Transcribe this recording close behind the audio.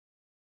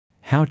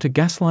how to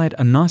gaslight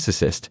a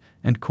narcissist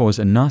and cause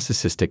a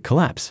narcissistic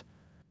collapse.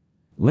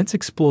 Let's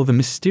explore the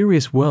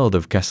mysterious world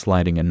of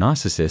gaslighting a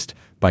narcissist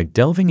by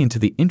delving into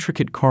the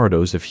intricate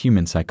corridors of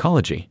human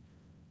psychology.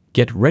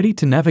 Get ready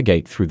to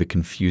navigate through the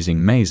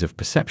confusing maze of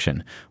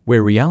perception,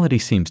 where reality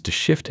seems to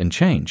shift and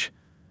change.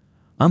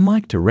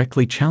 Unlike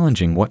directly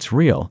challenging what's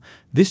real,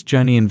 this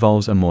journey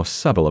involves a more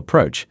subtle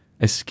approach,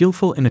 a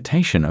skillful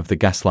imitation of the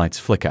gaslight's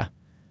flicker.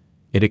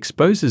 It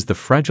exposes the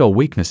fragile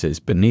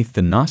weaknesses beneath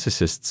the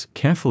narcissist's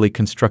carefully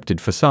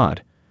constructed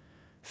facade.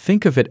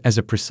 Think of it as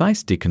a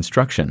precise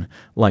deconstruction,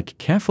 like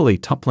carefully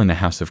toppling a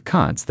house of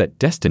cards that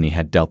destiny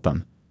had dealt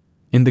them.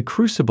 In the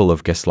crucible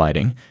of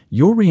gaslighting,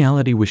 your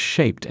reality was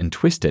shaped and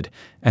twisted,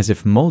 as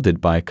if molded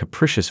by a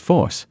capricious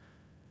force.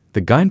 The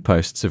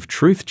guideposts of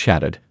truth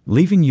shattered,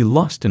 leaving you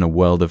lost in a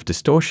world of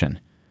distortion.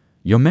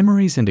 Your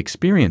memories and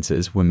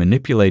experiences were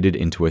manipulated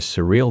into a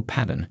surreal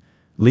pattern,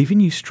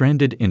 leaving you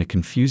stranded in a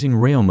confusing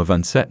realm of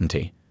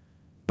uncertainty.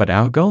 But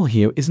our goal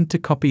here isn't to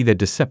copy their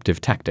deceptive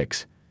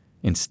tactics.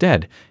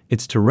 Instead,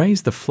 it's to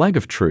raise the flag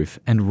of truth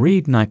and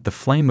reignite the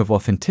flame of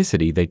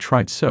authenticity they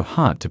tried so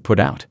hard to put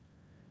out.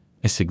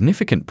 A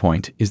significant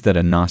point is that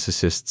a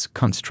narcissist's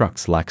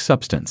constructs lack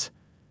substance.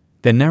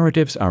 Their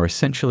narratives are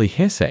essentially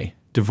hearsay,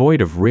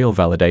 devoid of real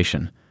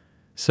validation.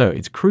 So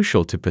it's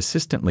crucial to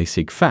persistently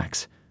seek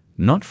facts,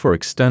 not for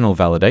external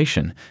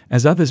validation,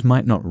 as others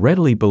might not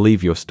readily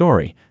believe your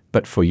story,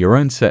 but for your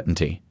own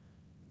certainty.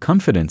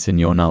 Confidence in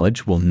your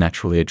knowledge will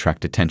naturally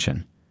attract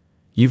attention.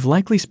 You've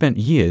likely spent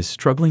years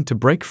struggling to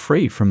break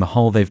free from the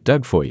hole they've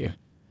dug for you.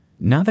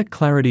 Now that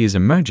clarity is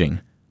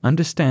emerging,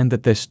 understand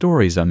that their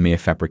stories are mere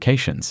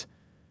fabrications.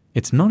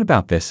 It's not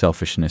about their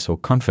selfishness or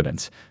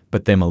confidence,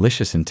 but their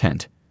malicious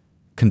intent.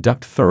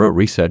 Conduct thorough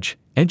research,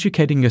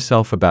 educating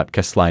yourself about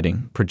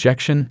gaslighting,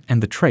 projection,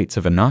 and the traits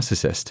of a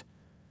narcissist.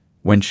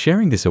 When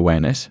sharing this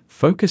awareness,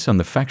 focus on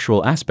the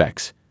factual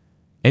aspects.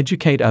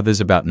 Educate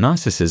others about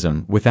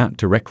narcissism without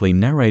directly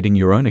narrating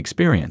your own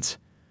experience.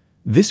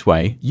 This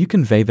way, you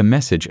convey the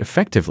message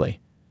effectively.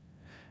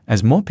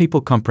 As more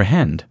people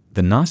comprehend,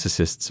 the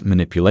narcissist's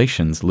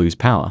manipulations lose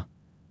power.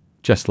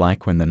 Just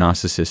like when the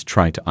narcissist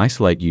tried to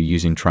isolate you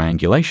using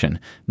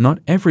triangulation, not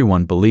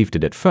everyone believed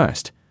it at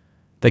first.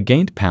 They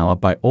gained power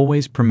by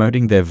always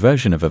promoting their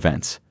version of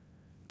events.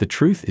 The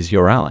truth is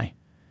your ally.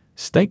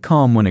 Stay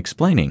calm when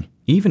explaining,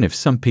 even if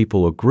some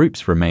people or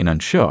groups remain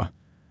unsure.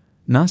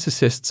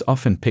 Narcissists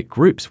often pick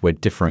groups where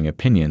differing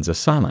opinions are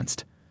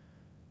silenced.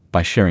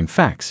 By sharing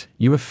facts,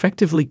 you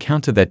effectively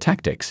counter their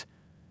tactics.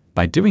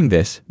 By doing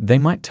this, they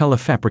might tell a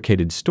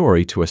fabricated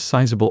story to a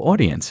sizable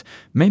audience,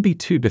 maybe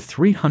 200 to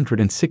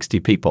 360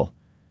 people.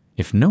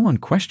 If no one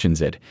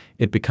questions it,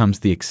 it becomes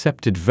the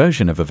accepted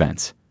version of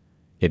events.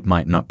 It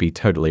might not be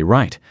totally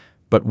right,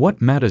 but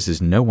what matters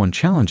is no one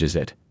challenges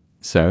it,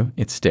 so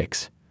it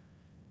sticks.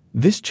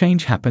 This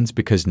change happens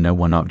because no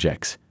one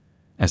objects.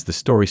 As the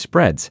story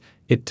spreads,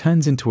 it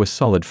turns into a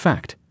solid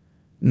fact.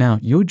 Now,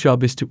 your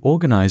job is to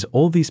organize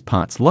all these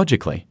parts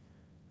logically.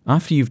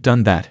 After you've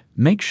done that,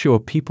 make sure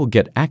people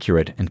get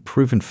accurate and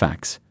proven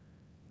facts.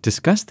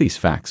 Discuss these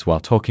facts while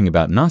talking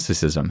about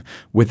narcissism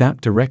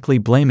without directly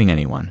blaming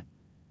anyone.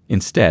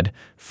 Instead,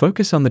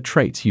 focus on the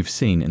traits you've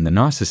seen in the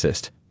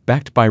narcissist,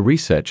 backed by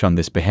research on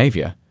this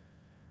behavior.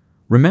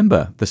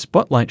 Remember, the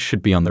spotlight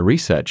should be on the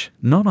research,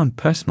 not on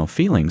personal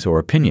feelings or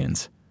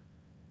opinions.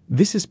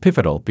 This is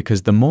pivotal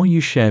because the more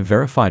you share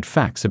verified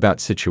facts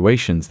about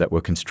situations that were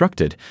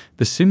constructed,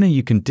 the sooner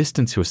you can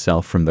distance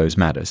yourself from those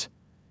matters.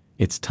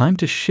 It's time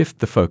to shift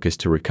the focus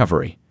to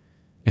recovery.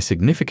 A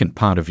significant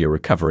part of your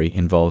recovery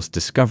involves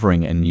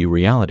discovering a new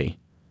reality.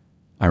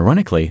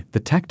 Ironically, the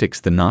tactics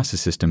the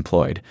narcissist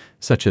employed,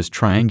 such as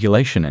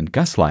triangulation and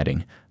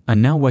gaslighting, are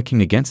now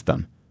working against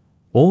them.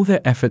 All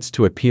their efforts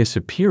to appear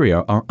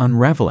superior are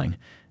unraveling,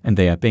 and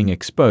they are being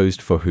exposed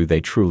for who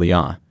they truly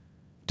are.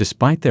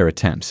 Despite their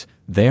attempts,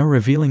 they are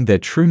revealing their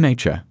true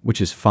nature,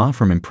 which is far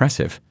from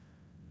impressive.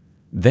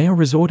 They are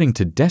resorting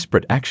to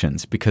desperate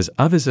actions because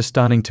others are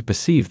starting to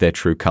perceive their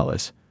true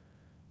colors.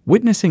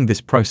 Witnessing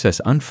this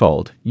process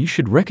unfold, you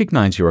should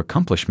recognize your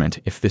accomplishment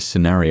if this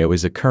scenario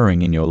is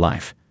occurring in your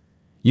life.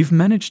 You've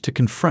managed to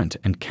confront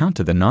and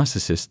counter the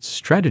narcissist's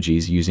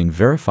strategies using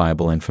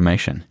verifiable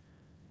information.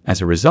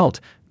 As a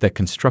result, their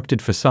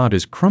constructed facade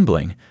is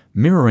crumbling,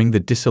 mirroring the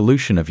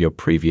dissolution of your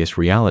previous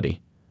reality.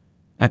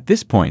 At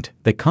this point,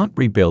 they can't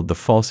rebuild the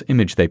false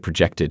image they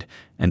projected,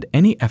 and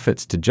any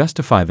efforts to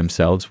justify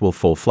themselves will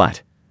fall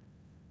flat.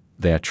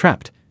 They are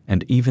trapped,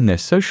 and even their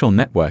social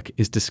network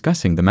is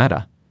discussing the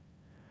matter.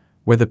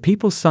 Whether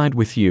people side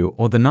with you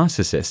or the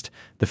narcissist,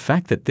 the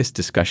fact that this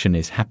discussion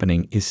is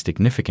happening is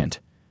significant.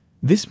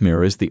 This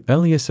mirrors the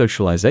earlier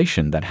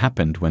socialization that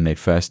happened when they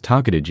first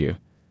targeted you.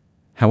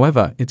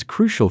 However, it's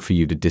crucial for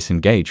you to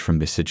disengage from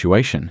this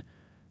situation.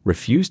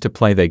 Refuse to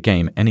play their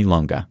game any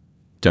longer.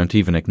 Don't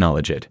even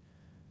acknowledge it.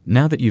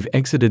 Now that you've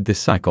exited this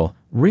cycle,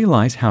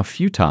 realize how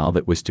futile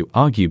it was to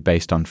argue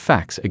based on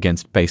facts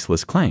against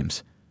baseless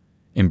claims.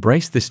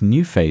 Embrace this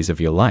new phase of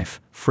your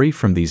life, free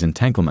from these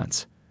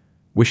entanglements.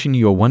 Wishing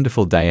you a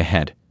wonderful day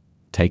ahead.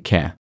 Take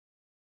care.